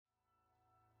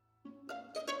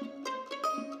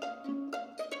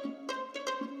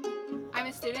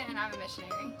student and I'm a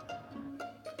missionary.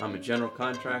 I'm a general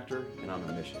contractor and I'm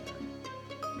a missionary.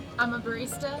 I'm a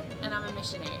barista and I'm a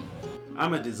missionary.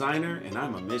 I'm a designer and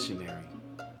I'm a missionary.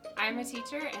 I'm a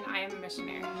teacher and I am a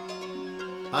missionary.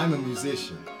 I'm a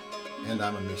musician and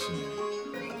I'm a missionary.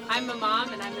 I'm a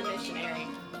mom and I'm a missionary.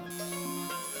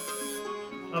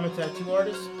 I'm a tattoo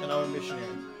artist and I'm a missionary.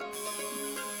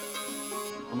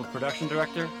 I'm a production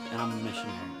director and I'm a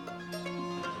missionary.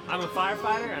 I'm a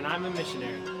firefighter and I'm a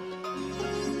missionary.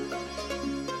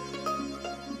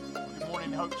 Good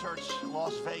morning, Hope Church,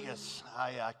 Las Vegas.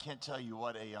 I can't tell you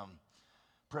what a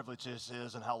privilege this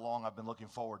is and how long I've been looking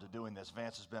forward to doing this.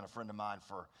 Vance has been a friend of mine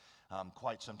for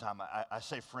quite some time. I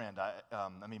say friend,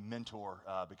 I mean mentor,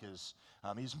 because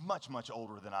he's much, much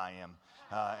older than I am.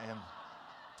 And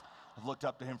I've looked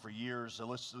up to him for years. I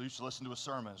used to listen to his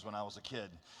sermons when I was a kid.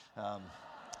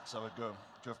 So I'd go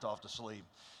drift off to sleep.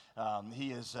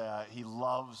 He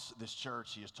loves this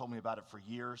church. He has told me about it for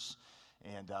years.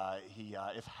 And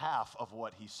if half of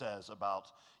what he says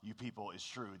about you people is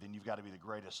true, then you've got to be the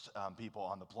greatest people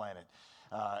on the planet.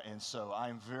 And so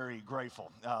I'm very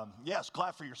grateful. Yes,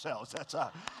 clap for yourselves. That's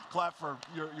clap for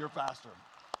your pastor.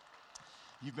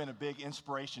 You've been a big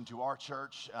inspiration to our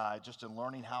church, just in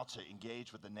learning how to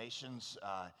engage with the nations.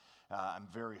 I'm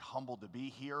very humbled to be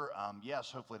here. Yes,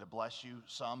 hopefully to bless you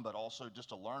some, but also just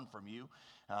to learn from you.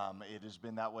 It has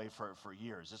been that way for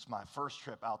years. It's my first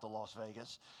trip out to Las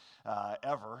Vegas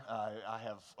ever. I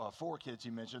have 4 kids,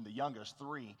 he mentioned. The youngest,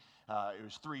 3, he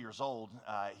was 3 years old.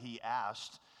 He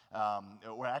asked,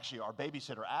 actually our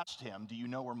babysitter asked him, do you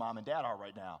know where mom and dad are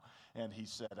right now? And he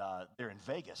said, they're in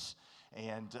Vegas.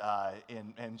 And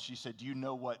she said, do you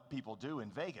know what people do in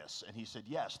Vegas? And he said,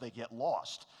 yes, they get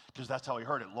lost, because that's how he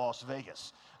heard it, Las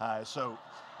Vegas. So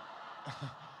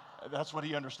that's what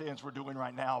he understands we're doing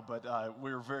right now, but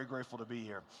we're very grateful to be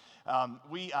here.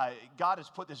 God has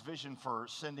put this vision for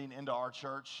sending into our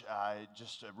church,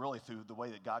 just really through the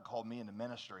way that God called me into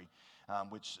ministry,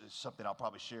 which is something I'll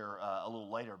probably share a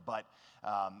little later. But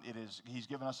He's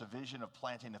given us a vision of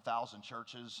planting 1,000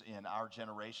 churches in our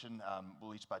generation, at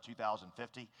least by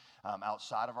 2050,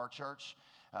 outside of our church.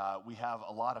 We have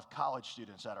a lot of college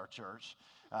students at our church,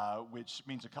 which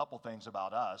means a couple things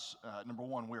about us. Number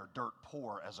one, we're dirt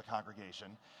poor as a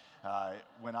congregation.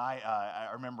 When I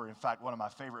remember, in fact, one of my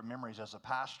favorite memories as a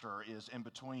pastor is in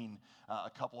between a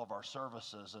couple of our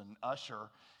services, an usher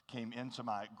came into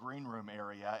my green room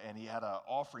area, and he had an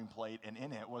offering plate, and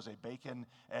in it was a bacon,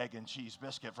 egg, and cheese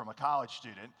biscuit from a college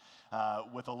student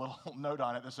with a little note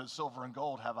on it that said, silver and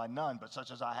gold have I none, but such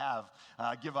as I have,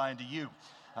 give I unto you.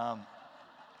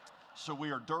 So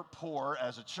we are dirt poor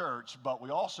as a church, but we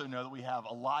also know that we have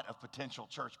a lot of potential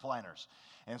church planners.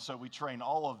 And so we train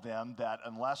all of them that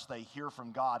unless they hear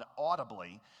from God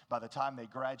audibly, by the time they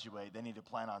graduate, they need to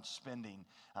plan on spending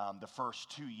the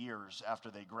first 2 years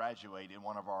after they graduate in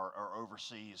one of our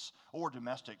overseas or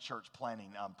domestic church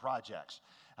planning projects.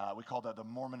 We call that the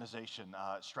Mormonization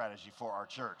strategy for our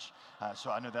church. So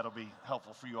I know that'll be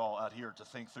helpful for you all out here to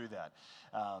think through that.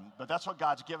 But that's what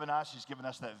God's given us. He's given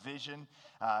us that vision.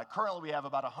 Currently, we have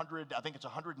about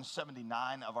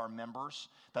 179 of our members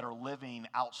that are living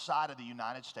outside of the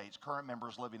United States, current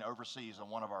members living overseas on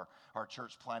one of our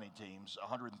church planning teams.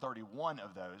 131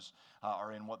 of those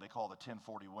are in what they call the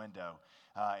 1040 window.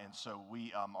 And so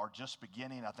we are just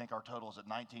beginning. I think our total is at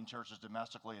 19 churches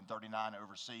domestically and 39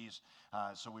 overseas.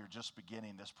 So we're just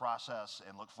beginning this process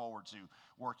and look forward to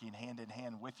working hand in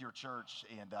hand with your church.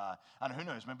 And I don't know, who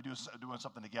knows, maybe doing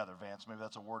something together, Vance. Maybe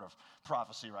that's a word of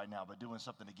prophecy right now, but doing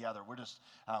something together.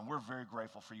 We're very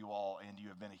grateful for you all, and you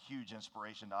have been a huge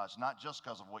inspiration to us, not just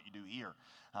because of what you do here,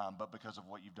 but because of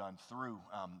what you've done through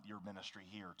your ministry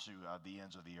here to the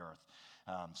ends of the earth.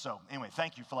 So anyway,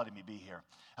 thank you for letting me be here.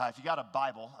 If you got a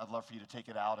Bible, I'd love for you to take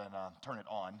it out and turn it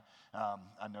on.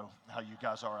 I know how you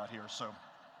guys are out here, so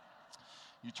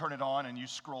you turn it on and you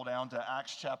scroll down to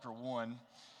Acts chapter 1.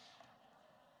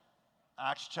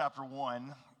 Acts chapter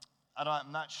 1.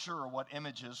 I'm not sure what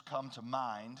images come to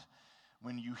mind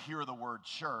when you hear the word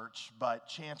church, but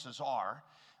chances are,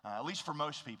 at least for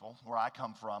most people where I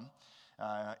come from,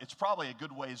 it's probably a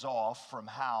good ways off from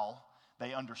how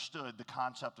they understood the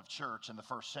concept of church in the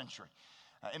first century.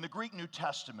 In the Greek New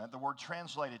Testament, the word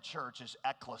translated church is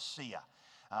ekklesia.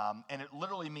 And it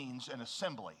literally means an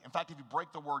assembly. In fact, if you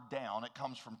break the word down, it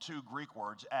comes from two Greek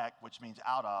words, ek, which means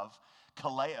out of,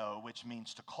 kaleo, which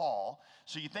means to call.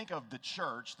 So you think of the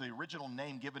church, the original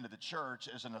name given to the church,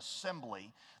 as an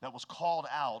assembly that was called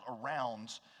out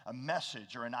around a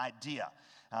message or an idea.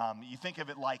 You think of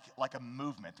it like a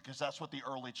movement, because that's what the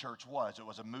early church was. It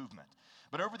was a movement.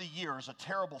 But over the years, a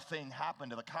terrible thing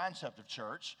happened to the concept of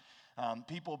church.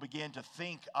 People began to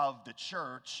think of the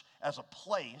church as a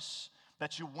place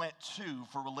that you went to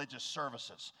for religious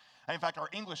services. In fact, our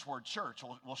English word church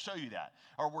will show you that.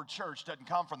 Our word church doesn't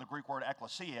come from the Greek word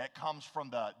ekklesia. It comes from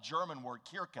the German word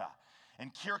Kirche.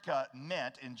 And Kirche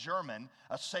meant, in German,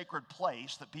 a sacred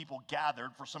place that people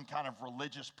gathered for some kind of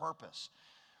religious purpose.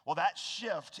 Well, that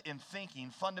shift in thinking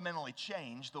fundamentally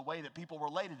changed the way that people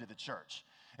related to the church.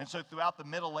 And so throughout the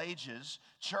Middle Ages,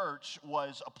 church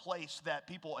was a place that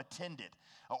people attended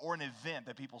or an event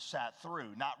that people sat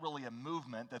through, not really a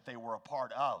movement that they were a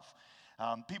part of.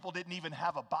 People didn't even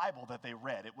have a Bible that they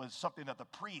read. It was something that the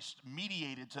priest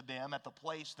mediated to them at the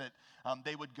place that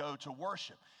they would go to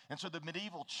worship. And so the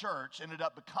medieval church ended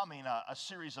up becoming a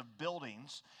series of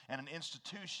buildings and an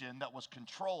institution that was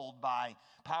controlled by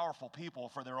powerful people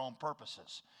for their own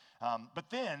purposes. But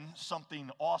then something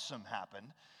awesome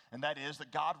happened, and that is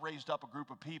that God raised up a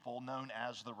group of people known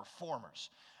as the Reformers.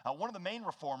 One of the main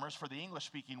reformers for the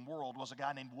English-speaking world was a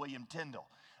guy named William Tyndale.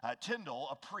 Tyndale,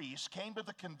 a priest, came to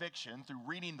the conviction through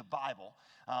reading the Bible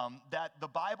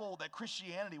that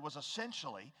Christianity was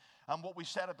essentially what we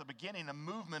said at the beginning, a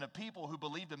movement of people who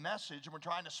believed a message and were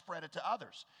trying to spread it to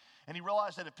others. And he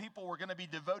realized that if people were going to be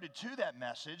devoted to that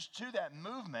message, to that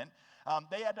movement,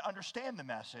 they had to understand the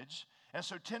message. And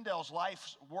so Tyndale's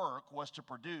life's work was to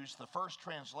produce the first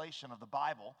translation of the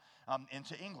Bible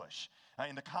into English,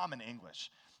 into common English.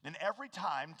 And every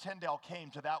time Tyndale came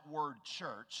to that word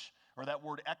church, or that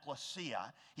word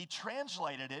ekklesia, he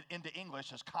translated it into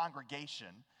English as congregation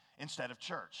instead of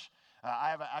church. I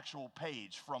have an actual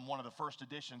page from one of the first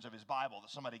editions of his Bible that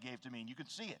somebody gave to me, and you can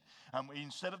see it.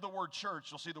 Instead of the word church,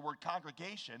 you'll see the word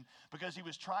congregation, because he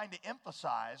was trying to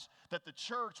emphasize that the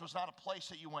church was not a place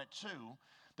that you went to.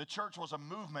 The church was a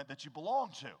movement that you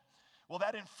belonged to. Well,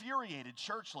 that infuriated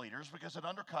church leaders because it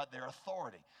undercut their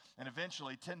authority. And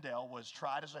eventually, Tyndale was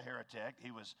tried as a heretic.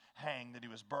 He was hanged, and he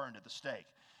was burned at the stake.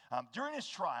 During his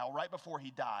trial, right before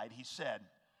he died, he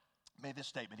made this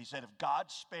statement. He said, "If God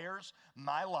spares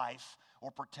my life or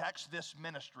protects this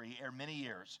ministry ere many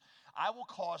years, I will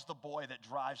cause the boy that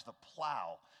drives the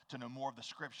plow to know more of the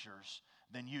scriptures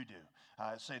than you do."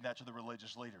 Saying that to the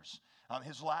religious leaders.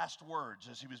 His last words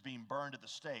as he was being burned at the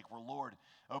stake were, "Lord,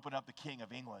 open up the King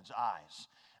of England's eyes."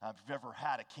 If you've ever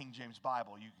had a King James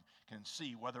Bible, you can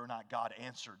see whether or not God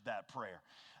answered that prayer.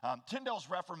 Tyndale's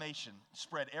Reformation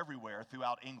spread everywhere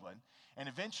throughout England, and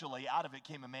eventually out of it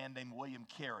came a man named William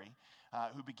Carey,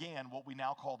 who began what we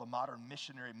now call the modern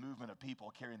missionary movement of people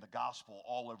carrying the gospel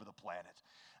all over the planet.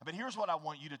 But here's what I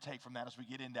want you to take from that as we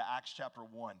get into Acts chapter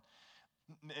 1.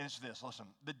 It's this,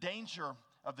 listen, the danger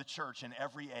of the church in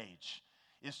every age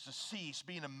is to cease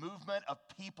being a movement of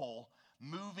people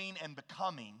moving and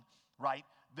becoming, right,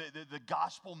 the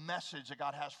gospel message that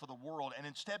God has for the world, and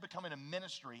instead becoming a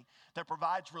ministry that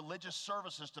provides religious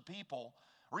services to people,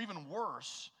 or even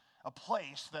worse, a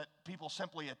place that people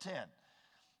simply attend.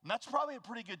 And that's probably a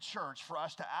pretty good church for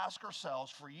us to ask ourselves,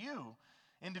 for you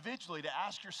individually to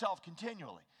ask yourself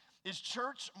continually. Is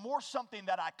church more something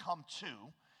that I come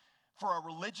to for a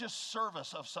religious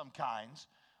service of some kinds,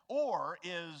 or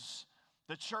is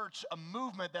the church a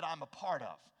movement that I'm a part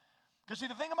of? Because see,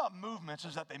 the thing about movements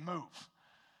is that they move,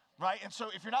 right? And so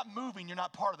if you're not moving, you're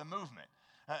not part of the movement.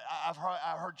 I've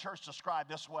heard church described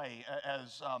this way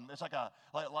as it's like a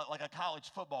college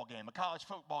football game. A college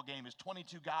football game is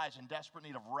 22 guys in desperate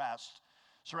need of rest,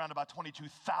 surrounded by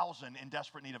 22,000 in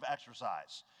desperate need of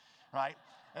exercise, right?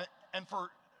 And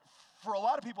for a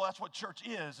lot of people, that's what church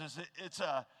is it's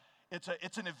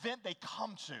an event they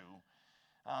come to.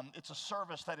 It's a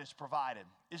service that is provided.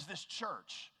 Is this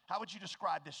church? How would you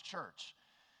describe this church?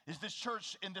 Is this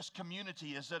church in this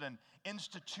community, is it an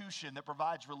institution that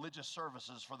provides religious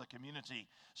services for the community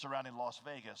surrounding Las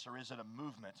Vegas, or is it a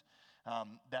movement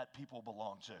that people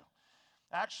belong to?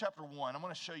 Acts chapter 1, I'm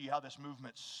going to show you how this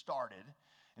movement started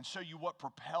and show you what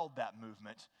propelled that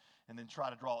movement, and then try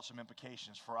to draw out some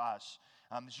implications for us.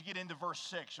 As you get into verse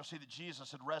 6, you'll see that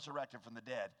Jesus had resurrected from the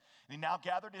dead. And he now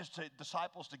gathered his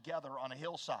disciples together on a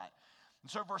hillside. And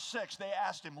so verse 6, they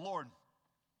asked him, "Lord,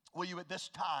 will you at this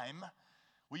time,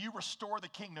 will you restore the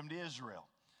kingdom to Israel?"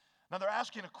 Now they're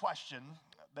asking a question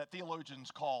that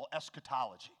theologians call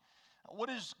eschatology. What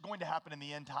is going to happen in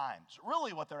the end times?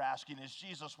 Really what they're asking is,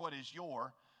 Jesus, what is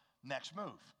your next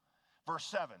move? Verse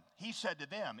 7, he said to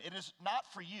them, "It is not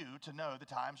for you to know the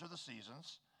times or the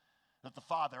seasons that the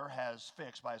Father has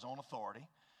fixed by his own authority."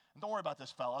 And don't worry about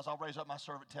this, fellas. I'll raise up my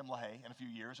servant Tim LaHaye in a few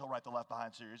years. He'll write the Left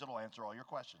Behind series. It'll answer all your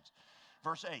questions.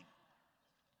 Verse 8,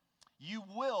 "You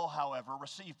will, however,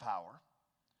 receive power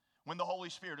when the Holy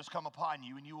Spirit has come upon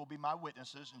you, and you will be my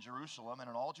witnesses in Jerusalem and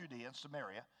in all Judea and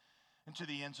Samaria and to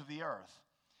the ends of the earth."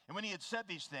 And when he had said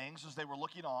these things, as they were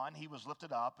looking on, he was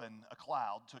lifted up, and a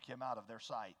cloud took him out of their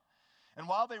sight. And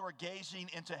while they were gazing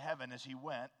into heaven as he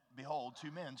went, behold,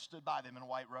 two men stood by them in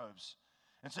white robes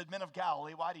and said, "Men of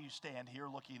Galilee, why do you stand here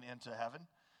looking into heaven?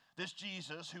 This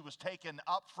Jesus who was taken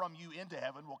up from you into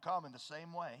heaven will come in the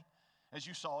same way as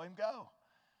you saw him go."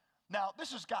 Now,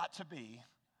 this has got to be,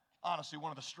 honestly,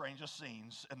 one of the strangest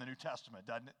scenes in the New Testament,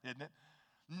 isn't it?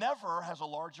 Never has a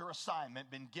larger assignment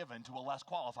been given to a less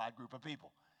qualified group of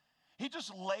people. He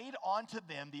just laid onto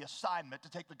them the assignment to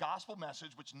take the gospel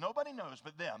message, which nobody knows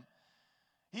but them.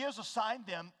 He has assigned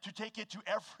them to take it to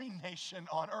every nation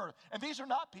on earth. And these are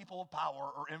not people of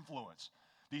power or influence.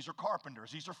 These are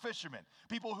carpenters. These are fishermen.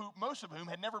 People who, most of whom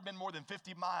had never been more than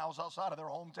 50 miles outside of their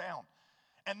hometown.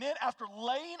 And then after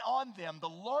laying on them the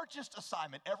largest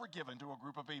assignment ever given to a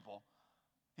group of people,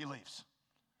 he leaves.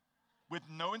 With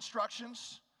no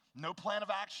instructions, no plan of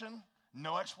action,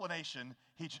 no explanation,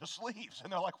 he just leaves.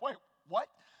 And they're like, "Wait, what?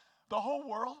 The whole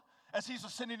world?" As he's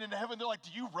ascending into heaven, they're like,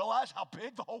 "Do you realize how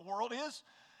big the whole world is?"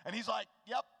 And he's like,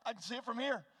 "Yep, I can see it from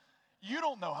here." You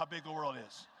don't know how big the world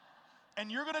is.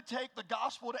 And you're going to take the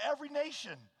gospel to every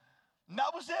nation. And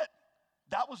that was it.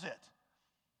 That was it.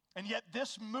 And yet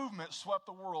this movement swept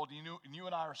the world. And you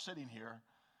and I are sitting here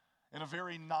in a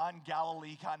very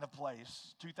non-Galilee kind of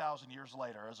place 2,000 years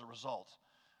later as a result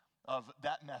of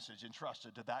that message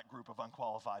entrusted to that group of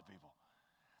unqualified people.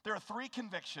 There are three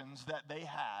convictions that they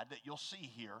had that you'll see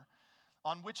here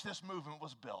on which this movement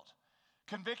was built.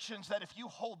 Convictions that if you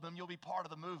hold them, you'll be part of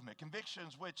the movement.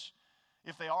 Convictions which,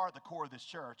 if they are at the core of this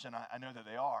church, and I know that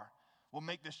they are, will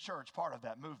make this church part of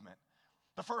that movement.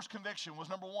 The first conviction was,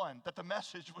 number one, that the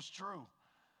message was true.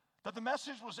 That the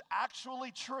message was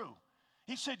actually true.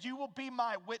 He said, "You will be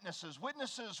my witnesses."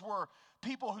 Witnesses were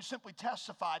people who simply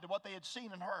testified to what they had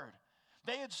seen and heard.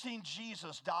 They had seen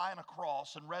Jesus die on a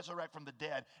cross and resurrect from the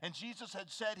dead. And Jesus had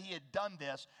said he had done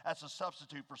this as a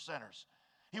substitute for sinners.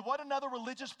 He wasn't another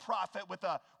religious prophet with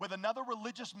another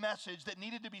religious message that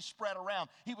needed to be spread around.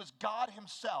 He was God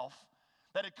himself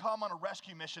that had come on a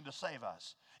rescue mission to save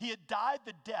us. He had died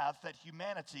the death that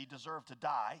humanity deserved to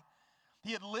die.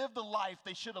 He had lived the life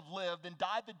they should have lived and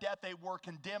died the death they were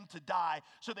condemned to die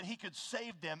so that he could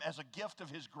save them as a gift of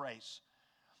his grace.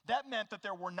 That meant that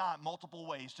there were not multiple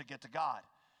ways to get to God.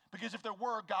 Because if there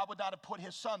were, God would not have put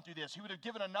his son through this. He would have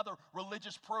given another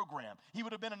religious program. He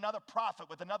would have been another prophet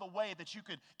with another way that you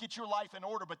could get your life in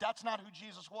order. But that's not who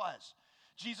Jesus was.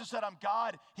 Jesus said, "I'm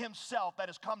God himself that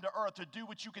has come to earth to do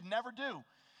what you could never do."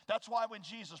 That's why when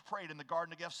Jesus prayed in the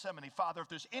Garden of Gethsemane, "Father, if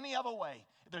there's any other way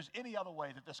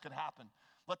that this could happen,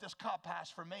 let this cup pass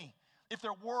from me." If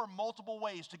there were multiple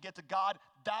ways to get to God,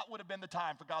 that would have been the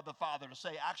time for God the Father to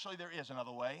say, "Actually, there is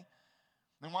another way.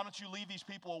 Then why don't you leave these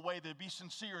people a way to be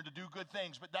sincere and to do good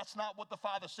things?" But that's not what the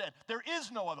Father said. There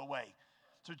is no other way.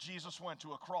 So Jesus went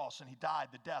to a cross and he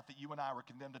died the death that you and I were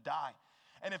condemned to die.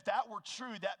 And if that were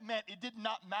true, that meant it did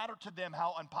not matter to them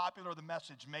how unpopular the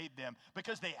message made them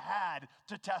because they had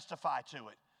to testify to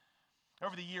it.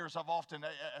 Over the years,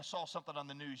 I saw something on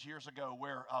the news years ago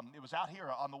where it was out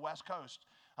here on the West Coast.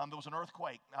 There was an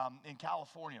earthquake in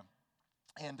California.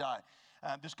 And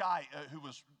this guy who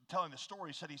was telling the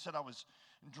story said, "I was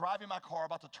driving my car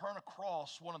about to turn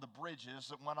across one of the bridges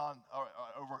that went on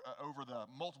over the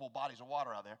multiple bodies of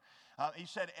water out there." He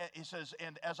says,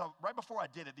 "And right before I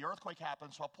did it, the earthquake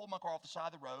happened, so I pulled my car off the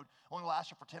side of the road. Only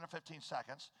lasted for 10 or 15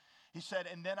 seconds." He said,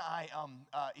 "And then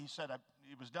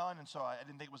it was done, and so I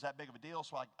didn't think it was that big of a deal,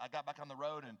 so I got back on the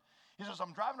road." And he says,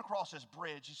 "I'm driving across this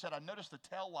bridge." He said, "I noticed the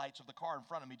tail lights of the car in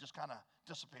front of me just kind of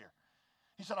disappear."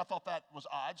 He said, "I thought that was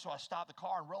odd, so I stopped the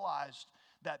car and realized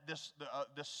that this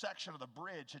section of the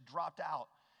bridge had dropped out.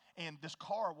 And this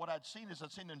car, what I'd seen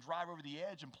them drive over the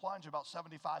edge and plunge about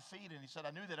 75 feet. And he said,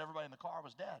 I knew that everybody in the car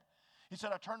was dead. He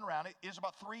said, I turned around. It was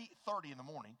about 3:30 in the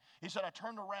morning. He said, I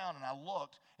turned around and I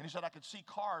looked, and he said, I could see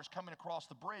cars coming across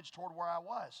the bridge toward where I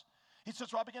was. He said,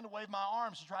 so I began to wave my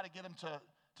arms to try to get him to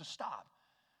stop.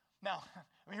 Now,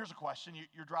 here's a question.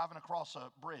 You're driving across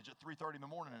a bridge at 3:30 in the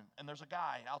morning, and there's a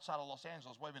guy outside of Los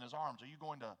Angeles waving his arms. Are you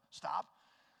going to stop?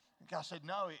 The guy said,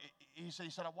 no. He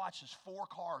said, I watched as 4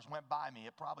 cars went by me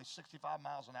at probably 65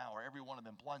 miles an hour, every one of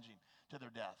them plunging to their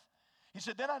death. He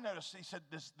said, then I noticed, he said,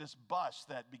 this bus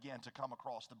that began to come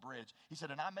across the bridge. He said,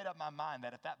 and I made up my mind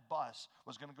that if that bus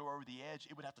was going to go over the edge,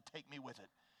 it would have to take me with it.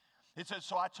 He said,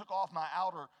 so I took off my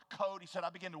outer coat. He said, I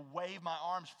began to wave my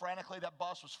arms frantically. That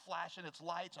bus was flashing its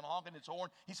lights and honking its horn.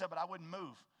 He said, but I wouldn't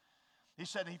move. He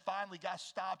said, he finally got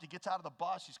stopped. He gets out of the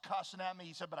bus. He's cussing at me.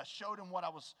 He said, but I showed him what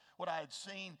I had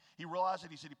seen. He realized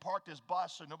it. He said he parked his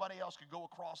bus so nobody else could go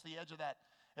across the edge of that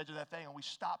thing, and we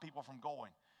stopped people from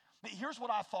going. Here's what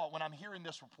I thought when I'm hearing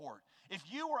this report. If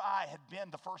you or I had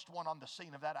been the first one on the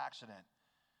scene of that accident,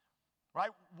 right,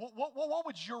 what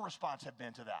would your response have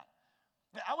been to that?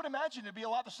 I would imagine it'd be a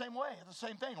lot the same way, the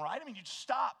same thing, right? I mean, you'd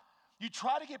stop. You'd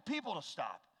try to get people to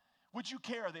stop. Would you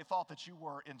care they thought that you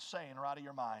were insane or out of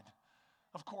your mind?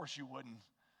 Of course you wouldn't,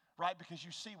 right? Because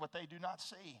you see what they do not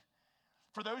see.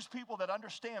 For those people that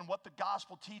understand what the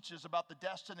gospel teaches about the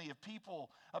destiny of people,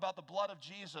 about the blood of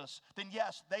Jesus, then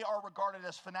yes, they are regarded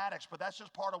as fanatics, but that's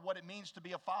just part of what it means to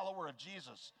be a follower of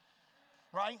Jesus,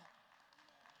 right?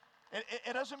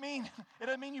 It doesn't mean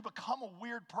you become a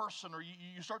weird person or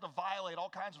you start to violate all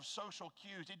kinds of social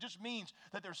cues. It just means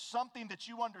that there's something that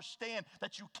you understand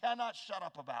that you cannot shut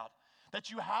up about, that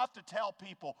you have to tell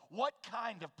people. What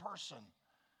kind of person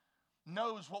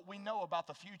knows what we know about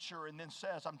the future and then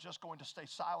says, I'm just going to stay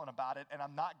silent about it and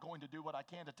I'm not going to do what I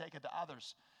can to take it to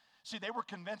others? See, they were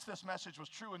convinced this message was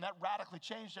true, and that radically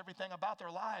changed everything about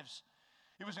their lives.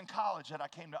 It was in college that I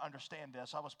came to understand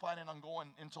this. I was planning on going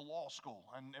into law school,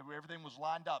 and everything was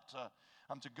lined up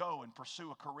to go and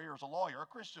pursue a career as a lawyer, a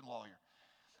Christian lawyer.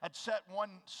 I'd set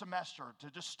one semester to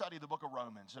just study the book of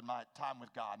Romans in my time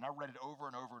with God, and I read it over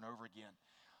and over and over again.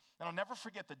 And I'll never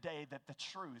forget the day that the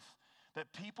truth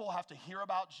that people have to hear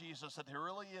about Jesus, that there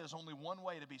really is only one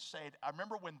way to be saved. I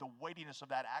remember when the weightiness of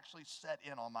that actually set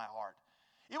in on my heart.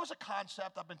 It was a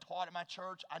concept I've been taught at my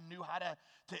church. I knew how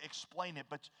to explain it,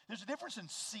 but there's a difference in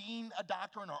seeing a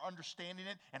doctrine or understanding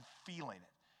it and feeling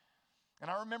it. And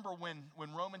I remember when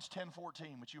Romans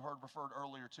 10:14, which you heard referred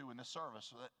earlier to in this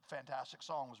service, that fantastic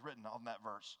song was written on that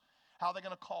verse. How are they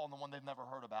going to call on the one they've never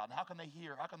heard about? And how can they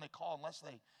hear? How can they call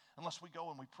unless we go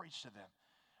and we preach to them?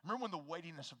 Remember when the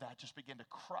weightiness of that just began to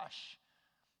crush,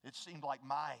 it seemed like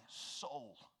my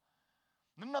soul.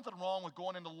 There's nothing wrong with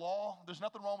going into law. There's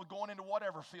nothing wrong with going into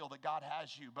whatever field that God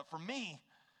has you. But for me,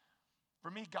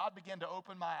 God began to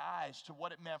open my eyes to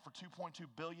what it meant for 2.2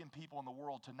 billion people in the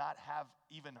world to not have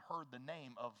even heard the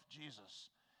name of Jesus.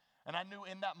 And I knew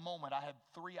in that moment I had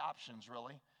three options,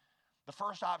 really. The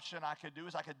first option I could do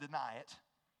is I could deny it.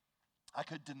 I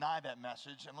could deny that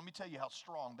message. And let me tell you how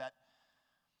strong that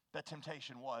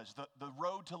temptation was. The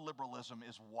road to liberalism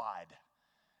is wide.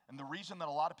 And the reason that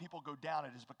a lot of people go down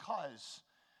it is because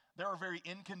there are very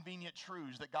inconvenient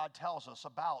truths that God tells us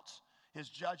about his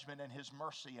judgment and his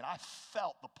mercy. And I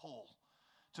felt the pull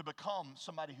to become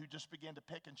somebody who just began to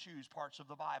pick and choose parts of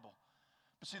the Bible.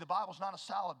 But see, the Bible's not a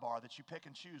salad bar that you pick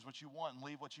and choose what you want and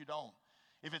leave what you don't.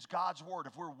 If it's God's word,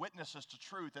 if we're witnesses to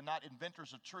truth and not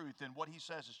inventors of truth, then what he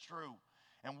says is true.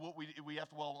 And what we have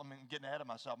to, I'm getting ahead of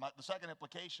myself. The second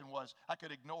implication was I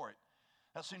could ignore it.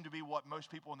 That seemed to be what most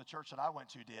people in the church that I went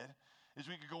to did, is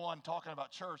we could go on talking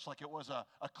about church like it was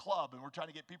a club, and we're trying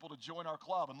to get people to join our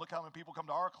club, and look how many people come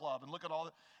to our club, and look at all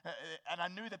that. And I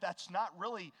knew that that's not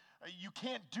really, you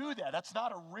can't do that. That's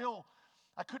not a real,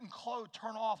 I couldn't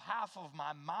turn off half of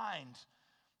my mind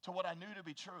to what I knew to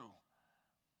be true.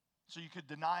 So you could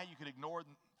deny it, you could ignore it.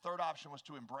 And the third option was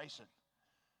to embrace it.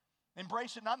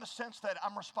 Embrace it not in the sense that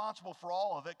I'm responsible for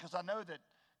all of it, because I know that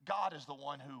God is the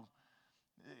one who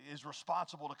is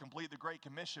responsible to complete the Great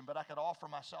Commission, but I could offer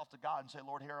myself to God and say,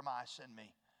 Lord, here am I, send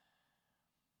me.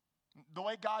 The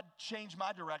way God changed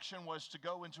my direction was to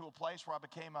go into a place where I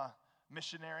became a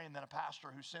missionary and then a pastor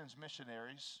who sends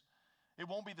missionaries. It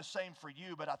won't be the same for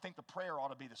you, but I think the prayer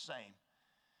ought to be the same.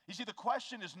 You see, the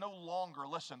question is no longer,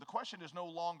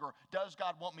 does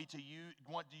God want to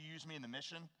use me in the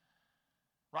mission?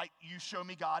 Right? You show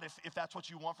me, God, if that's what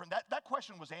you want from that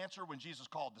question was answered when Jesus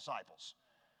called disciples.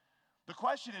 The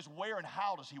question is, where and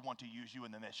how does he want to use you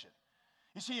in the mission?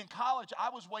 You see, in college, I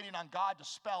was waiting on God to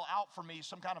spell out for me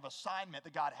some kind of assignment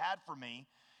that God had for me.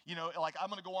 You know, like I'm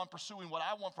going to go on pursuing what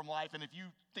I want from life, and if you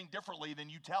think differently, then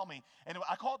you tell me. And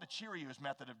I call it the Cheerios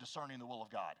method of discerning the will of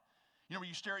God. You know, where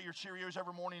you stare at your Cheerios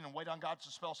every morning and wait on God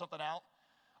to spell something out?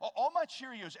 All my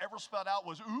Cheerios ever spelled out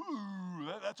was, ooh,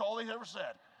 that's all they ever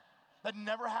said. That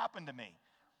never happened to me.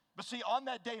 But see, on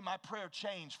that day, my prayer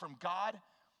changed from God,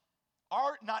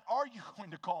 not are you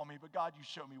going to call me, but God, you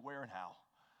show me where and how.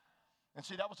 And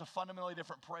see, that was a fundamentally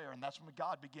different prayer, and that's when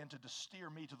God began to steer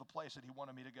me to the place that he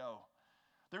wanted me to go.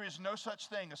 There is no such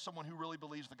thing as someone who really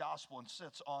believes the gospel and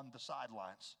sits on the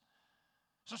sidelines.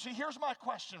 So see, here's my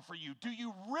question for you. Do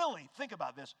you really, think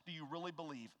about this, do you really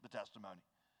believe the testimony?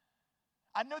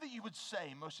 I know that you would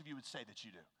say, most of you would say that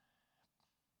you do.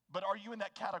 But are you in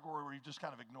that category where you've just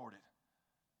kind of ignored it?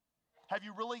 Have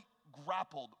you really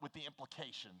grappled with the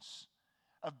implications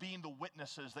of being the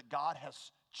witnesses that God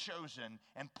has chosen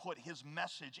and put his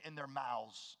message in their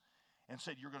mouths and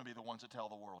said, you're going to be the ones that tell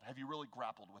the world? Have you really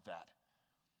grappled with that?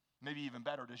 Maybe even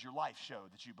better, does your life show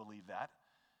that you believe that?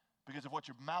 Because if what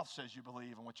your mouth says you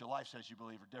believe and what your life says you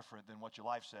believe are different, then what your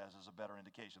life says is a better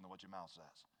indication than what your mouth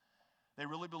says. They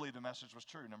really believed the message was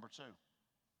true. Number two,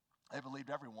 they believed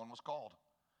everyone was called.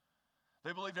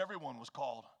 They believed everyone was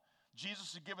called.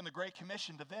 Jesus had given the Great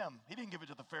Commission to them. He didn't give it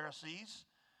to the Pharisees.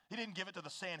 He didn't give it to the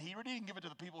Sanhedrin. He didn't give it to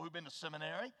the people who've been to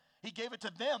seminary. He gave it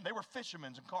to them. They were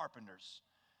fishermen and carpenters.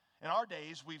 In our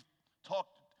days, we've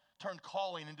turned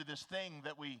calling into this thing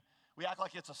that we act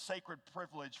like it's a sacred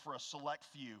privilege for a select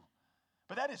few.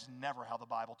 But that is never how the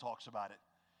Bible talks about it.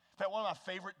 In fact, one of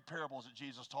my favorite parables that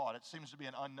Jesus taught, it seems to be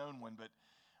an unknown one, but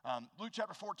Luke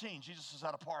chapter 14, Jesus is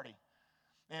at a party.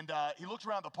 And he looks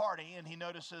around the party and he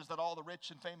notices that all the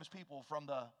rich and famous people from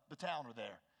the town are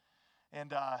there.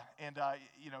 And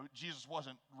Jesus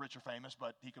wasn't rich or famous,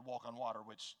 but he could walk on water,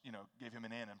 which, gave him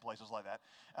an in places like that.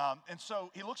 And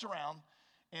so he looks around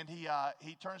and he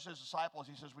turns to his disciples.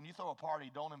 He says, when you throw a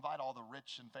party, don't invite all the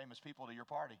rich and famous people to your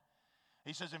party.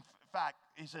 He says,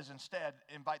 instead,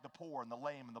 invite the poor and the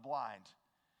lame and the blind.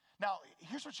 Now,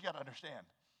 here's what you got to understand.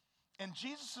 In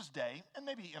Jesus' day, and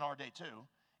maybe in our day too,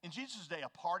 in Jesus' day, a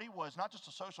party was not just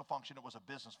a social function, it was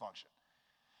a business function.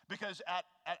 Because at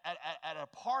a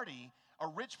party, a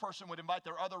rich person would invite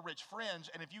their other rich friends,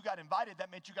 and if you got invited,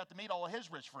 that meant you got to meet all of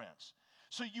his rich friends.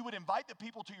 So you would invite the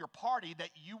people to your party that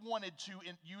you wanted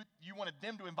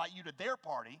them to invite you to their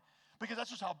party, because that's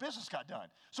just how business got done.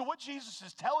 So what Jesus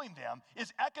is telling them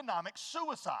is economic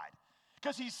suicide.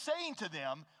 Because he's saying to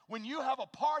them, when you have a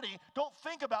party, don't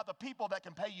think about the people that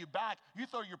can pay you back. You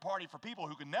throw your party for people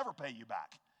who can never pay you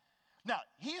back. Now,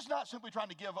 he's not simply trying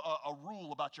to give a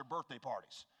rule about your birthday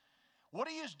parties. What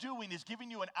he is doing is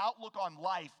giving you an outlook on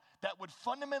life that would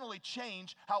fundamentally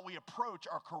change how we approach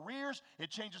our careers. It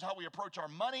changes how we approach our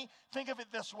money. Think of it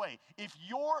this way. If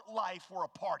your life were a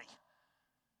party,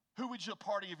 who would your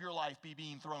party of your life be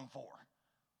being thrown for?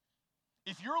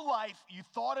 If your life, you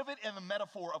thought of it in the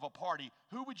metaphor of a party,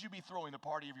 who would you be throwing the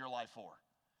party of your life for?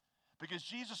 Because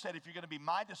Jesus said, if you're going to be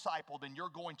my disciple, then you're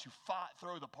going to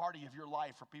throw the party of your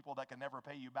life for people that can never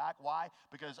pay you back. Why?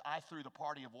 Because I threw the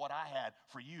party of what I had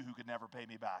for you who could never pay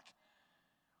me back.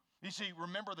 You see,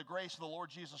 remember the grace of the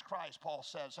Lord Jesus Christ, Paul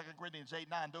says, 2 Corinthians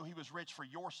 8:9, though he was rich for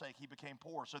your sake, he became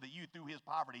poor, so that you through his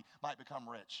poverty might become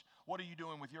rich. What are you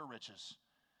doing with your riches?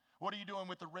 What are you doing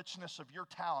with the richness of your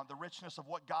talent, the richness of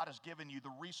what God has given you,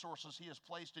 the resources he has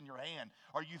placed in your hand?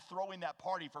 Are you throwing that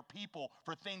party for people,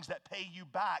 for things that pay you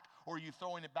back, or are you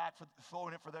throwing it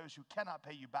for those who cannot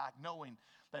pay you back, knowing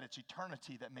that it's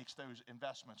eternity that makes those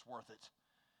investments worth it?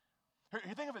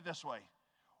 Here, think of it this way.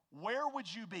 Where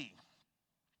would you be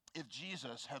if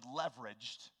Jesus had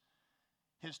leveraged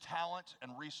his talent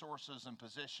and resources and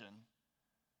position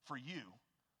for you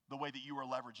the way that you were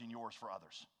leveraging yours for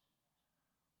others?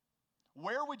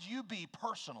 Where would you be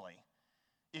personally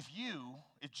if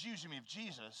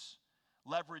Jesus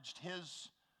leveraged his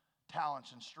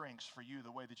talents and strengths for you the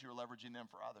way that you were leveraging them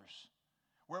for others?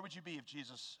 Where would you be if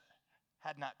Jesus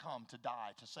had not come to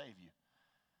die to save you?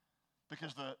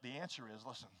 Because the answer is,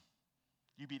 listen,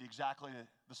 you'd be at exactly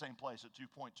the same place that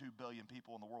 2.2 billion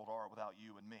people in the world are without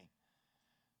you and me.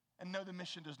 And no, the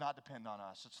mission does not depend on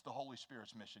us. It's the Holy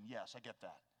Spirit's mission. Yes, I get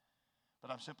that. But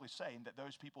I'm simply saying that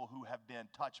those people who have been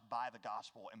touched by the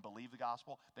gospel and believe the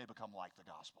gospel, they become like the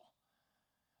gospel.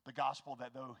 The gospel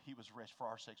that though he was rich, for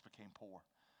our sakes became poor.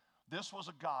 This was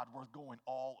a God worth going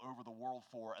all over the world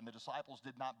for, and the disciples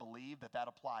did not believe that that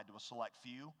applied to a select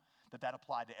few, that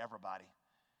applied to everybody.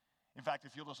 In fact,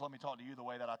 if you'll just let me talk to you the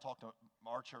way that I talk to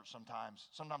our church sometimes.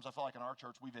 Sometimes I feel like in our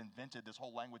church we've invented this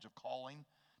whole language of calling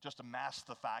just to mask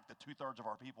the fact that 2/3 of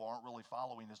our people aren't really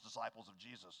following as disciples of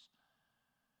Jesus.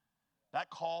 That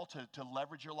call to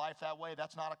leverage your life that way,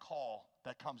 that's not a call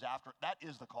that comes after. That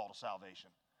is the call to salvation.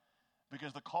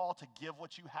 Because the call to give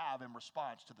what you have in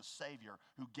response to the Savior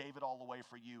who gave it all away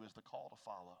for you is the call to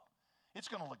follow. It's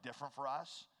going to look different for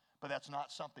us, but that's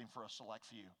not something for a select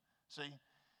few. See?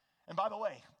 And by the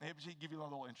way, let me give you a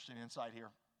little interesting insight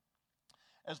here.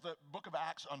 As the book of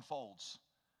Acts unfolds,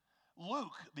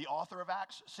 Luke, the author of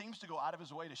Acts, seems to go out of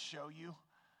his way to show you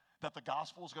that the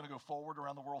gospel is going to go forward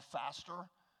around the world faster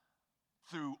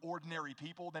through ordinary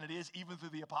people than it is even through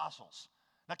the apostles.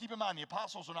 Now keep in mind, the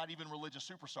apostles are not even religious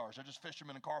superstars. They're just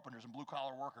fishermen and carpenters and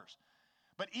blue-collar workers.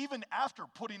 But even after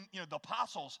putting, the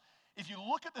apostles, if you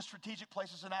look at the strategic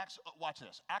places in Acts, watch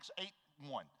this, Acts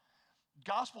 8:1.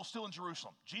 Gospel's still in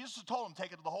Jerusalem. Jesus had told them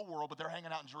take it to the whole world, but they're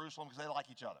hanging out in Jerusalem because they like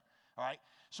each other. All right?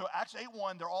 So Acts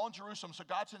 8:1, they're all in Jerusalem. So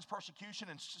God sends persecution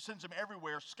and sends them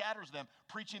everywhere, scatters them,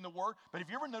 preaching the word. But if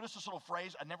you ever notice this little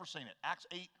phrase, I've never seen it. Acts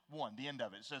 8:1, the end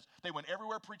of it. It says they went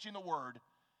everywhere preaching the word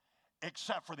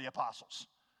except for the apostles.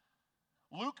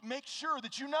 Luke makes sure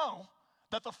that you know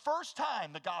that the first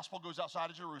time the gospel goes outside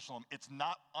of Jerusalem, it's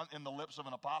not in the lips of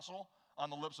an apostle. On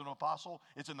the lips of an apostle,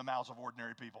 it's in the mouths of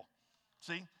ordinary people.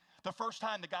 See? The first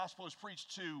time the gospel is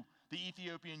preached to the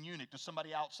Ethiopian eunuch, to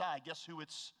somebody outside, guess who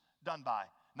it's done by?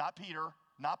 Not Peter,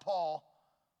 not Paul,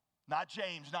 not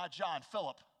James, not John,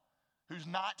 Philip, who's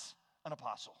not an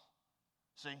apostle.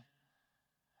 See?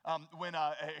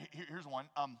 Here's one.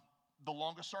 The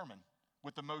longest sermon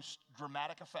with the most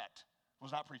dramatic effect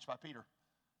was not preached by Peter.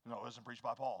 No, it wasn't preached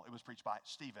by Paul. It was preached by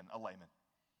Stephen, a layman.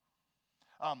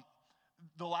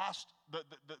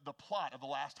 The plot of the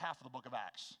last half of the book of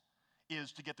Acts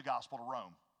is to get the gospel to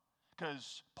Rome.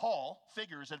 Because Paul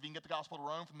figures that if he can get the gospel to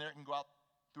Rome, from there it can go out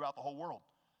throughout the whole world.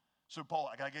 So Paul,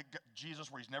 I got to get Jesus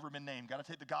where he's never been named. Got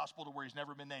to take the gospel to where he's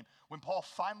never been named. When Paul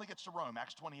finally gets to Rome,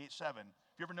 Acts 28:7, have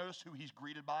you ever noticed who he's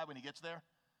greeted by when he gets there?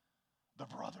 The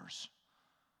brothers.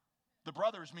 The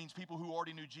brothers means people who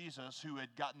already knew Jesus, who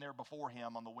had gotten there before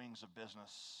him on the wings of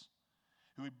business,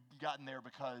 who had gotten there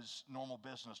because normal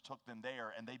business took them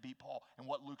there, and they beat Paul. And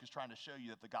what Luke is trying to show you,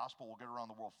 that the gospel will get around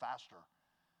the world faster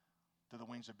through the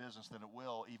wings of business than it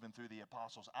will even through the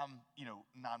apostles. I'm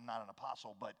not an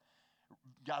apostle, but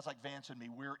guys like Vance and me,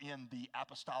 we're in the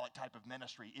apostolic type of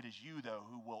ministry. It is you, though,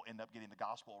 who will end up getting the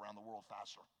gospel around the world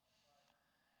faster.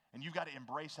 And you've got to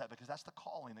embrace that, because that's the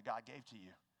calling that God gave to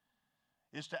you,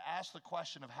 is to ask the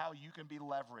question of how you can be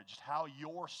leveraged, how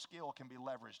your skill can be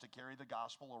leveraged to carry the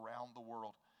gospel around the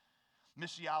world.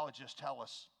 Missiologists tell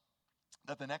us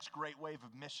that the next great wave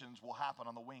of missions will happen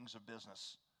on the wings of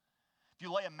business. If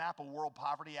you lay a map of world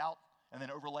poverty out and then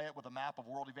overlay it with a map of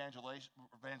world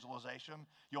evangelization,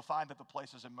 you'll find that the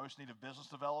places in most need of business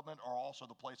development are also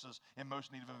the places in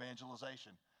most need of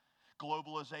evangelization.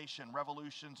 Globalization,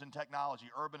 revolutions in technology,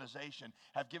 urbanization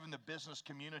have given the business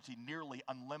community nearly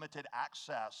unlimited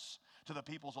access to the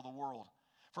peoples of the world.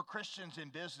 For Christians in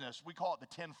business, we call it the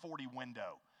 1040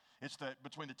 window. It's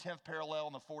between the 10th parallel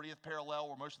and the 40th parallel,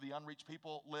 where most of the unreached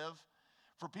people live.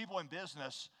 For people in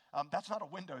business, that's not a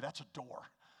window, that's a door.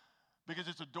 Because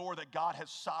it's a door that God has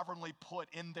sovereignly put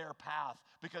in their path,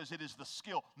 because it is the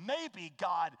skill. Maybe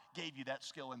God gave you that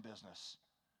skill in business.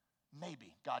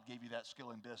 Maybe God gave you that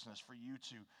skill in business for you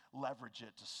to leverage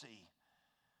it to see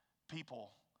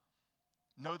people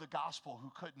know the gospel who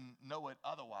couldn't know it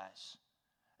otherwise.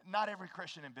 Not every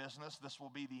Christian in business, this will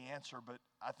be the answer, but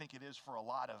I think it is for a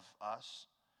lot of us.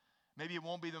 Maybe it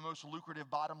won't be the most lucrative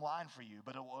bottom line for you,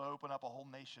 but it will open up a whole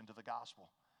nation to the gospel.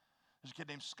 There's a kid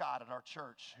named Scott at our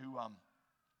church who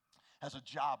has a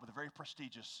job with a very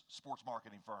prestigious sports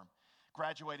marketing firm.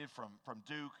 Graduated from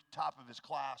Duke, top of his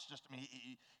class.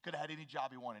 He could have had any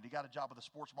job he wanted. He got a job with a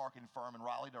sports marketing firm in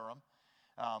Raleigh, Durham.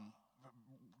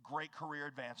 Great career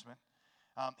advancement.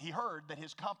 He heard that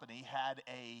his company had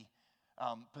a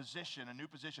new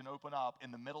position open up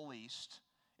in the Middle East.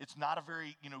 It's not a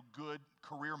very good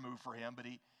career move for him, but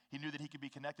he knew that he could be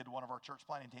connected to one of our church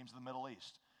planting teams in the Middle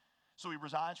East. So he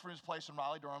resigns from his place in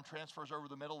Raleigh-Durham, transfers over to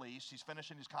the Middle East. He's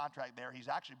finishing his contract there. He's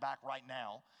actually back right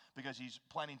now because he's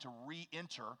planning to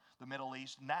re-enter the Middle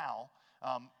East now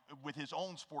with his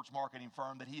own sports marketing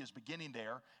firm that he is beginning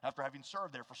there after having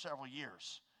served there for several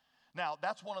years. Now,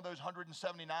 that's one of those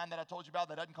 179 that I told you about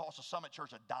that doesn't cost a Summit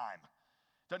Church a dime.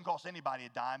 Doesn't cost anybody a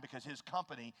dime because his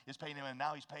company is paying him and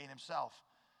now he's paying himself.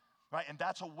 Right? And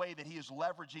that's a way that he is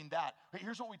leveraging that.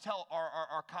 Here's what we tell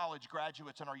our college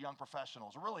graduates and our young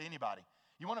professionals, or really anybody.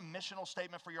 You want a missional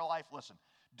statement for your life? Listen,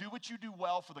 do what you do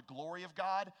well for the glory of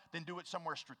God, then do it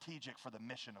somewhere strategic for the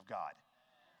mission of God.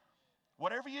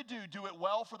 Whatever you do, do it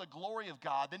well for the glory of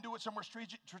God, then do it somewhere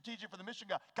strategic for the mission of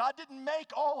God. God didn't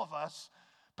make all of us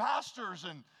pastors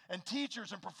and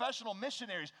teachers and professional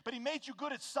missionaries, but he made you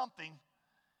good at something.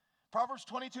 Proverbs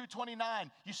 22:29,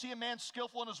 you see a man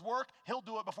skillful in his work, he'll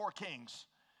do it before kings.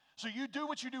 So you do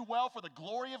what you do well for the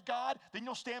glory of God, then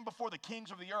you'll stand before the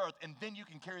kings of the earth, and then you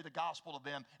can carry the gospel to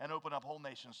them and open up whole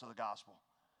nations to the gospel.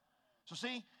 So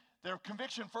see, their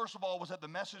conviction, first of all, was that the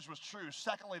message was true.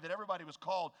 Secondly, that everybody was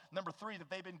called. Number 3, that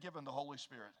they've been given the Holy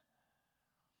Spirit.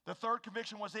 The third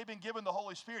conviction was they've been given the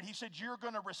Holy Spirit. He said, you're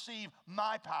going to receive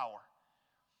my power.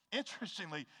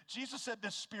 Interestingly, Jesus said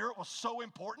this Spirit was so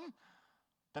important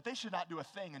that they should not do a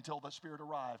thing until the Spirit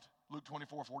arrived. Luke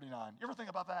 24:49. You ever think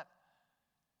about that?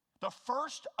 The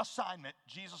first assignment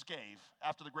Jesus gave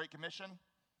after the Great Commission,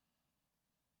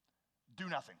 do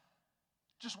nothing.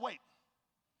 Just wait.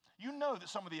 You know that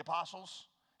some of the apostles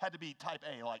had to be type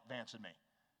A like Vance and me,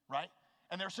 right?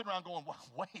 And they're sitting around going, well,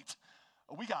 wait,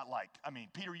 we got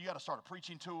Peter, you got to start a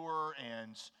preaching tour,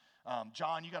 and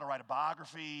John, you got to write a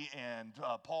biography, and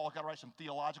Paul got to write some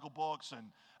theological books, and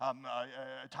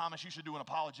Thomas, you should do an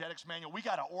apologetics manual. We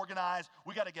got to organize.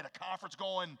 We got to get a conference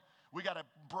going. We got a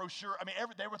brochure.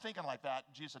 They were thinking like that.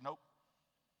 Jesus said, nope.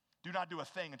 Do not do a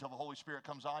thing until the Holy Spirit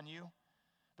comes on you,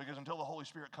 because until the Holy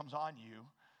Spirit comes on you,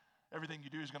 everything you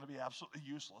do is going to be absolutely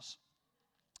useless.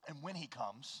 And when he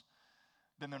comes,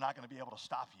 then they're not going to be able to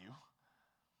stop you.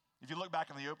 If you look back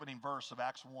in the opening verse of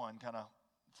Acts 1, kind of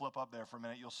flip up there for a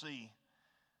minute, you'll see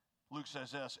Luke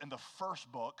says this, in the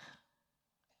first book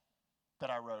that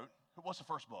I wrote, what's the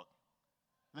first book?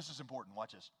 This is important,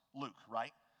 watch this. Luke,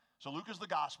 right? So Luke is the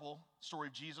gospel, story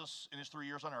of Jesus in his 3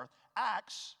 years on earth.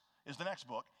 Acts is the next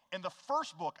book. In the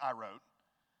first book I wrote,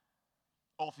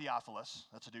 O Theophilus,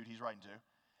 that's a dude he's writing to,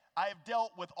 I have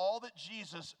dealt with all that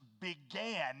Jesus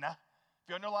began. If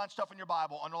you underline stuff in your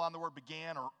Bible, underline the word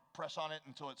began or press on it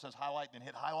until it says highlight, then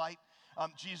hit highlight.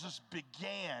 Jesus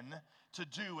began to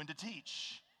do and to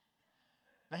teach.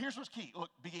 Now here's what's key. Look,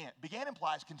 began. Began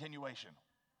implies continuation.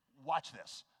 Watch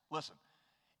this. Listen.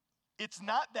 It's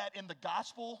not that in the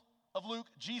gospel of Luke,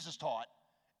 Jesus taught,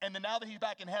 and then now that he's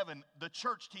back in heaven, the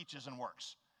church teaches and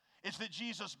works. It's that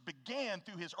Jesus began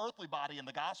through his earthly body in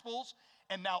the gospels,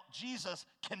 and now Jesus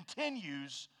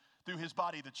continues through his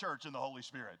body, the church, and the Holy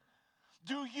Spirit.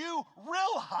 Do you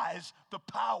realize the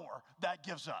power that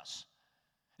gives us?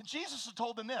 And Jesus has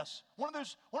told them this. One of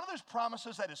those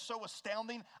promises that is so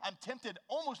astounding, I'm tempted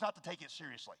almost not to take it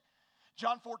seriously.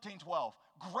 John 14:12,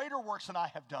 greater works than I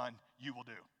have done, you will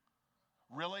do.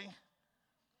 Really?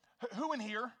 Who in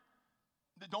here,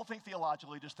 don't think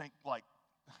theologically, just think like,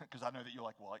 because I know that you're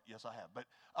like, well, yes, I have. But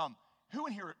who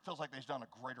in here feels like they've done a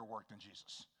greater work than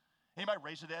Jesus? Anybody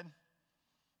raise the dead?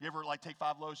 You ever take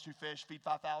 5 loaves, 2 fish, feed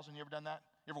 5,000? You ever done that?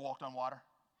 You ever walked on water?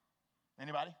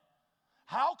 Anybody?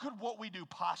 How could what we do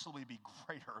possibly be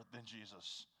greater than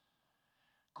Jesus?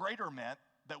 Greater meant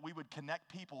that we would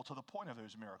connect people to the point of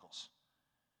those miracles.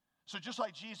 So just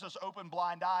like Jesus opened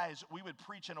blind eyes, we would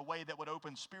preach in a way that would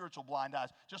open spiritual blind eyes.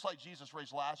 Just like Jesus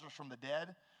raised Lazarus from the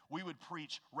dead, we would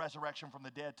preach resurrection from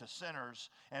the dead to sinners,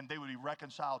 and they would be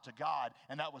reconciled to God,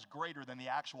 and that was greater than the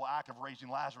actual act of raising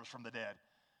Lazarus from the dead.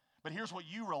 But here's what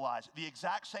you realize. The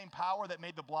exact same power that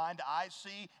made the blind eyes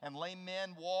see and lame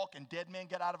men walk and dead men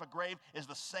get out of a grave is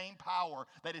the same power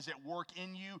that is at work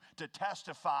in you to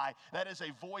testify. That is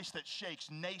a voice that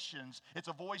shakes nations. It's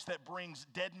a voice that brings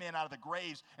dead men out of the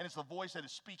graves, and it's the voice that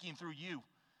is speaking through you.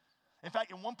 In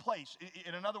fact, in one place,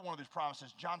 in another one of these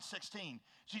promises, John 16,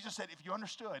 Jesus said, if you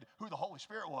understood who the Holy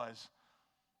Spirit was,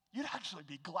 you'd actually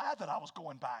be glad that I was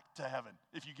going back to heaven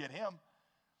if you get him.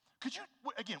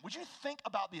 Would you think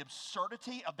about the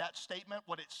absurdity of that statement,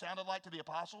 what it sounded like to the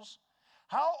apostles?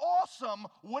 How awesome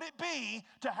would it be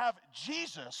to have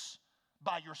Jesus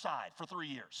by your side for 3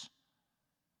 years?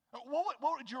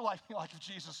 What would your life be like if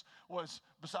Jesus was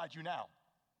beside you now?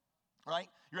 Right?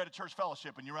 You're at a church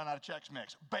fellowship and you run out of Chex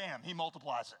Mix. Bam, he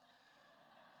multiplies it.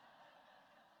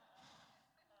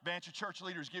 Vance, your church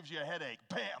leaders gives you a headache.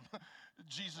 Bam,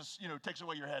 Jesus, takes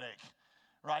away your headache.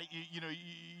 Right?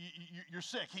 You're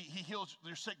sick. He heals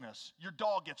your sickness. Your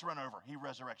dog gets run over. He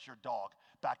resurrects your dog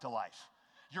back to life.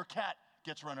 Your cat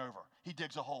gets run over. He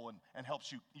digs a hole and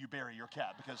helps you bury your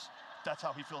cat because that's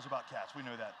how he feels about cats. We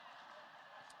know that.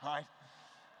 All right?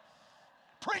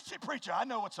 Preach it, preacher. I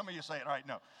know what some of you are saying. All right,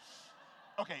 no.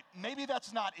 Okay, maybe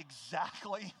that's not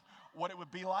exactly what it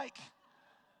would be like.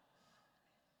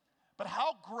 But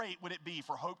how great would it be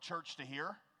for Hope Church to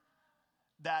hear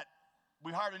that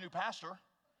we hired a new pastor,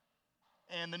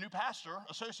 and the new pastor,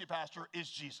 associate pastor, is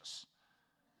Jesus.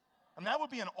 And that would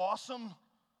be an awesome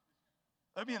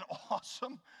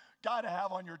guy to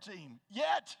have on your team.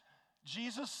 Yet,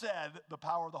 Jesus said the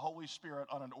power of the Holy Spirit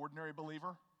on an ordinary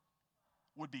believer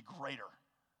would be greater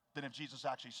than if Jesus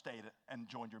actually stayed and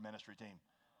joined your ministry team.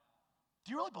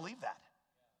 Do you really believe that?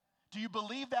 Do you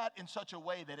believe that in such a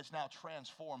way that it's now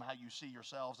transformed how you see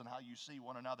yourselves and how you see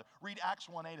one another? Read Acts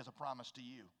 1:8 as a promise to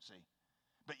you, see.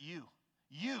 But you,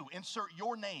 insert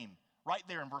your name right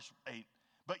there in verse 8.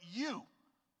 But you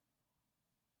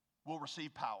will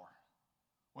receive power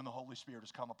when the Holy Spirit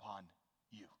has come upon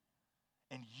you.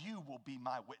 And you will be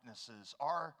my witnesses.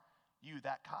 Are you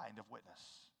that kind of witness?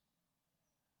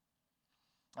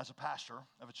 As a pastor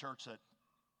of a church that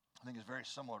I think is very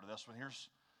similar to this one, here's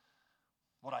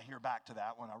what I hear back to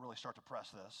that when I really start to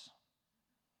press this.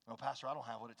 Well, Pastor, I don't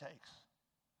have what it takes.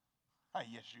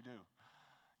 Yes, you do.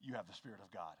 You have the Spirit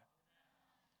of God.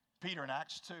 Peter in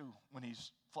Acts 2, when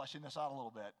he's fleshing this out a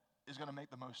little bit, is going to make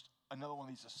another one of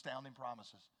these astounding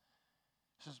promises.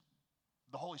 He says,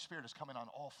 the Holy Spirit is coming on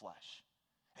all flesh,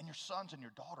 and your sons and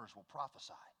your daughters will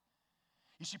prophesy.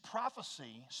 You see,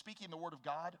 prophecy, speaking the word of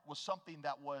God, was something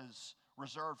that was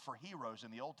reserved for heroes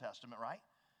in the Old Testament, right?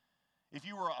 If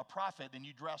you were a prophet, then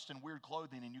you dressed in weird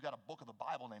clothing and you got a book of the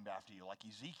Bible named after you, like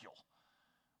Ezekiel,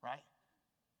 right?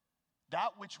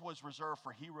 That which was reserved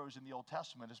for heroes in the Old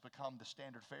Testament has become the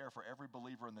standard fare for every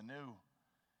believer in the New.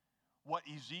 What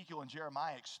Ezekiel and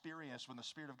Jeremiah experienced when the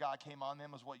Spirit of God came on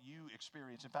them is what you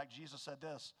experience. In fact, Jesus said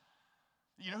this.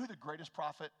 You know who the greatest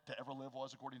prophet to ever live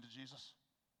was according to Jesus?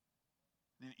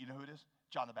 You know who it is?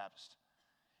 John the Baptist.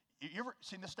 You ever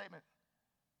seen this statement?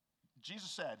 Jesus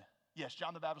said, yes,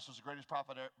 John the Baptist was the greatest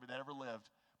prophet that ever lived,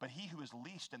 but he who is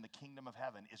least in the kingdom of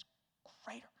heaven is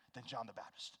greater than John the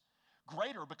Baptist.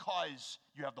 Greater because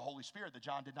you have the Holy Spirit that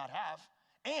John did not have,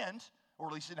 or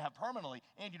at least didn't have permanently,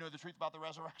 and you know the truth about the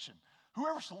resurrection.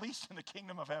 Whoever's least in the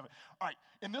kingdom of heaven. All right,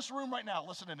 in this room right now,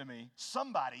 listening to me,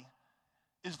 somebody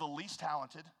is the least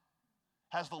talented,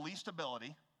 has the least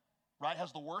ability, right,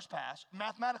 has the worst past.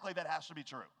 Mathematically, that has to be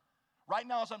true. Right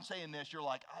now, as I'm saying this, you're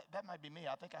like, that might be me.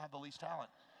 I think I have the least talent.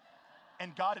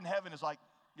 And God in heaven is like,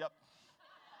 yep.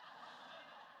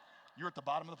 You're at the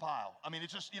bottom of the pile. I mean,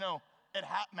 it's just,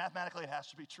 mathematically it has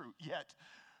to be true. Yet,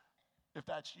 if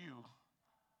that's you,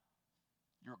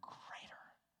 you're greater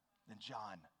than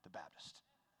John the Baptist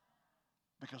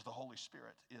because the Holy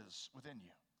Spirit is within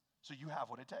you. So you have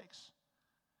what it takes.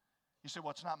 You say,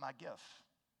 well, it's not my gift.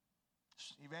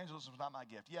 Evangelism is not my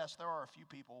gift. Yes, there are a few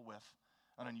people with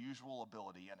an unusual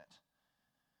ability in it.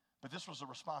 But this was a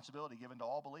responsibility given to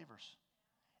all believers.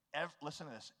 Listen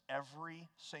to this. Every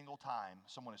single time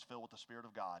someone is filled with the Spirit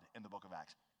of God in the book of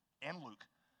Acts and Luke,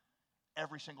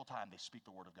 every single time they speak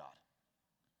the word of God.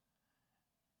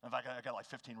 In fact, I got like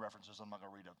 15 references I'm not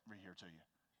going to read here to you.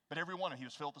 But every one of them, he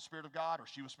was filled with the Spirit of God, or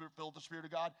she was filled with the Spirit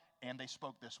of God, and they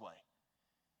spoke this way.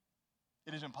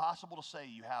 It is impossible to say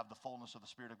you have the fullness of the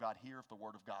Spirit of God here if the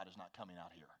word of God is not coming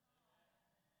out here.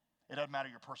 It doesn't matter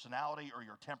your personality or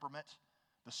your temperament.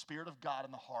 The Spirit of God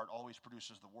in the heart always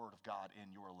produces the word of God in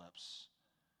your lips.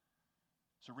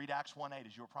 So read Acts 1:8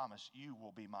 as your promise. You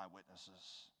will be my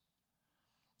witnesses.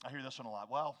 I hear this one a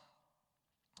lot. Well,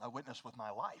 I witness with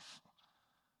my life.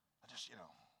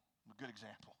 A good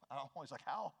example. I'm always like,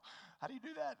 how do you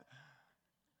do that?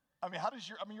 I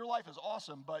mean, your life is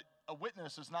awesome, but a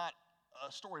witness is not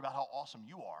a story about how awesome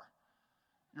you are.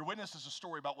 Your witness is a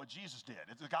story about what Jesus did.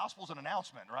 The gospel's an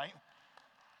announcement, right?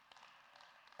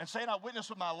 And saying I witness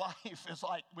with my life is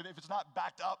like, if it's not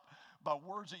backed up by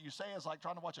words that you say, is like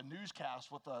trying to watch a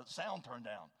newscast with the sound turned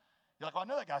down. You're like, well, I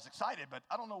know that guy's excited, but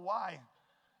I don't know why.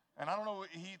 And I don't know,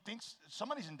 he thinks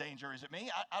somebody's in danger. Is it me?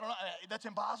 I don't know. That's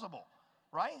impossible,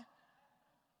 right?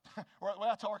 What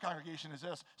I tell our congregation is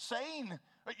this.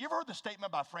 You ever heard the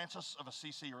statement by Francis of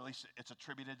Assisi, or at least it's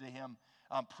attributed to him,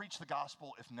 preach the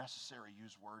gospel, if necessary,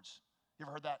 use words. You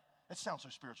ever heard that? It sounds so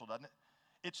spiritual, doesn't it?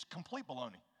 It's complete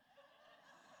baloney.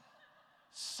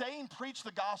 Saying preach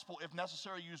the gospel, if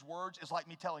necessary, use words, is like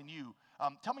me telling you,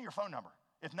 tell me your phone number.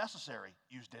 If necessary,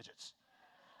 use digits.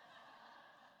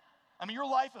 I mean, your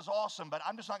life is awesome, but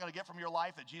I'm just not going to get from your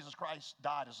life that Jesus Christ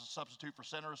died as a substitute for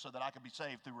sinners so that I could be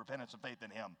saved through repentance and faith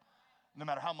in him, no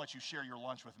matter how much you share your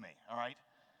lunch with me, all right?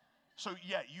 So,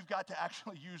 yeah, you've got to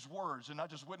actually use words and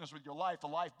not just witness with your life. The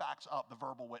life backs up the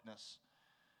verbal witness.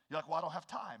 You're like, well, I don't have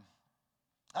time.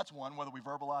 That's one, whether we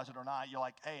verbalize it or not. You're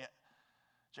like, hey,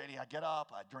 JD, I get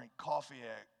up, I drink coffee,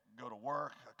 I go to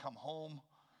work, I come home,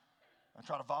 I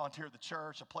try to volunteer at the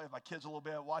church, I play with my kids a little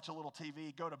bit, watch a little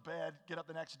TV, go to bed, get up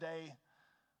the next day,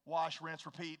 wash, rinse,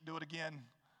 repeat, do it again.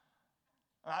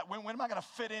 When am I going to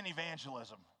fit in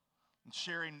evangelism and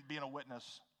sharing, being a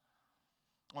witness?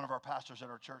 One of our pastors at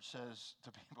our church says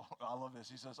to people, I love this,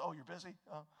 he says, oh, you're busy?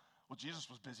 Well, Jesus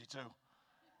was busy too,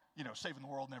 saving the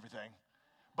world and everything.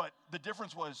 But the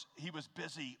difference was he was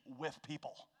busy with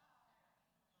people.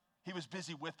 He was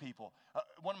busy with people.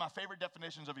 One of my favorite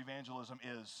definitions of evangelism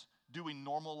is doing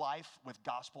normal life with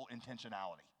gospel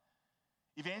intentionality.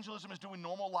 Evangelism is doing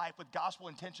normal life with gospel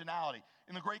intentionality.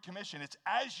 In the Great Commission, it's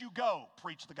as you go,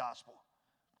 preach the gospel.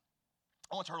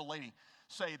 I once heard a lady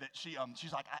say that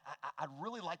she's like, I'd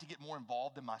really like to get more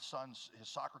involved in my his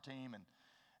soccer team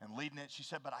and leading it. She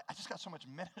said, but I just got so much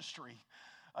ministry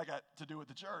I got to do with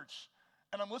the church.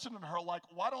 And I'm listening to her like,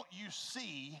 why don't you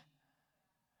see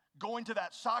going to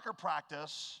that soccer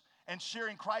practice and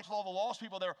sharing Christ with all the lost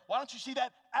people there? Why don't you see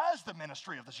that as the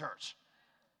ministry of the church?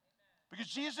 Because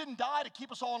Jesus didn't die to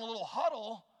keep us all in a little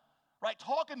huddle, right?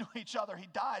 Talking to each other. He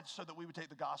died so that we would take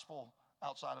the gospel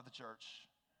outside of the church.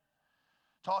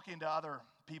 Talking to other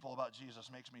people about Jesus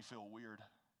makes me feel weird.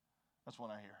 That's what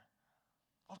I hear.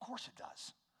 Of course it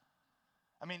does.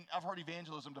 I mean, I've heard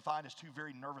evangelism defined as two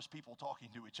very nervous people talking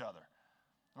to each other,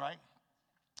 right?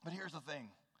 But here's the thing.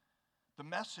 The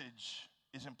message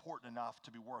is important enough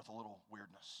to be worth a little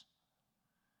weirdness.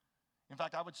 In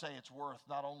fact, I would say it's worth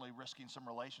not only risking some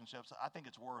relationships, I think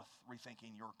it's worth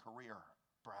rethinking your career,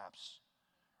 perhaps,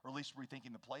 or at least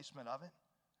rethinking the placement of it.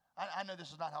 I know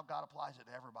this is not how God applies it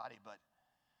to everybody, but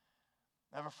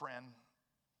I have a friend,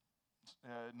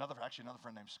 another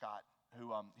friend named Scott,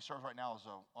 who he serves right now as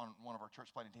on one of our church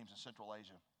planting teams in Central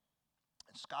Asia.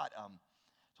 And Scott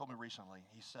told me recently,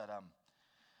 he said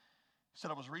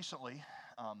I was recently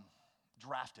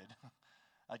drafted,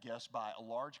 I guess, by a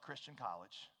large Christian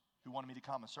college who wanted me to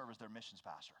come and serve as their missions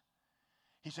pastor.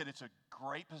 He said, it's a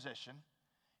great position.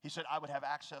 He said, I would have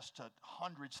access to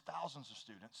hundreds, thousands of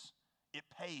students. It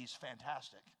pays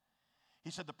fantastic. He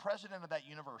said, the president of that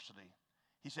university,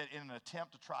 he said, in an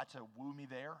attempt to try to woo me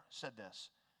there, said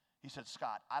this. He said,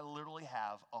 Scott, I literally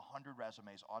have 100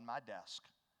 resumes on my desk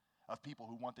of people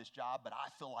who want this job, but I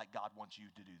feel like God wants you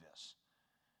to do this.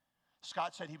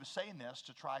 Scott said he was saying this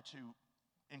to try to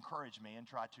encourage me and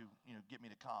try to, get me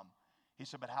to come. He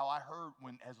said, but how I heard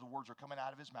as the words were coming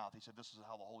out of his mouth, he said, this is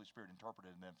how the Holy Spirit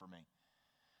interpreted them for me.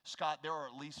 Scott, there are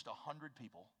at least 100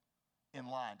 people in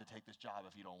line to take this job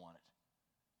if you don't want it.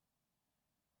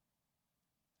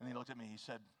 And he looked at me, he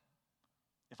said,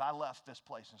 if I left this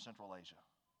place in Central Asia,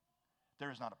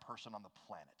 there is not a person on the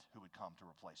planet who would come to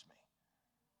replace me.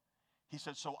 He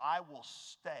said, so I will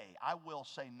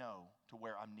say no to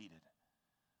where I'm needed,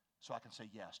 so I can say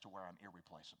yes to where I'm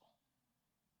irreplaceable.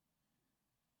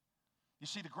 You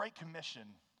see, the Great Commission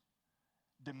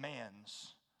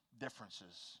demands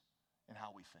differences in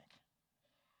how we think.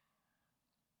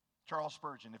 Charles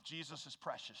Spurgeon, if Jesus is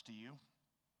precious to you,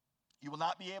 you will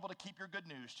not be able to keep your good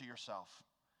news to yourself.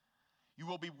 You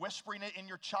will be whispering it in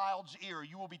your child's ear.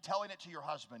 You will be telling it to your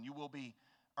husband. You will be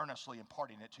earnestly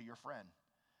imparting it to your friend.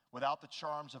 Without the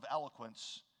charms of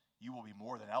eloquence, you will be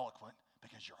more than eloquent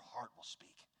because your heart will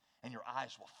speak and your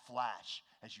eyes will flash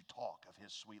as you talk of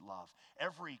his sweet love.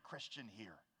 Every Christian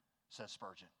here, says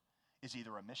Spurgeon, is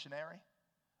either a missionary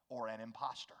or an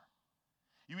imposter.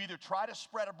 You either try to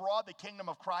spread abroad the kingdom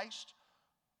of Christ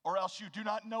or else you do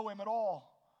not know him at all.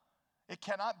 It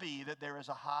cannot be that there is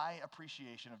a high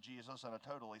appreciation of Jesus and a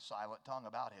totally silent tongue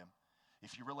about him.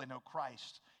 If you really know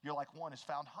Christ, you're like one who's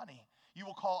found honey. You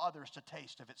will call others to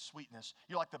taste of its sweetness.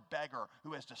 You're like the beggar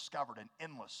who has discovered an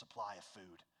endless supply of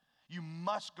food. You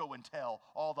must go and tell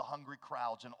all the hungry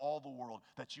crowds in all the world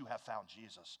that you have found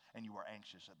Jesus and you are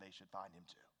anxious that they should find him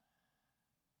too.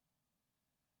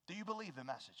 Do you believe the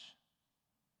message?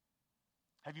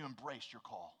 Have you embraced your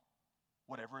call,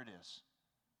 whatever it is?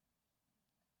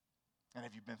 And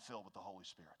have you been filled with the Holy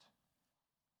Spirit?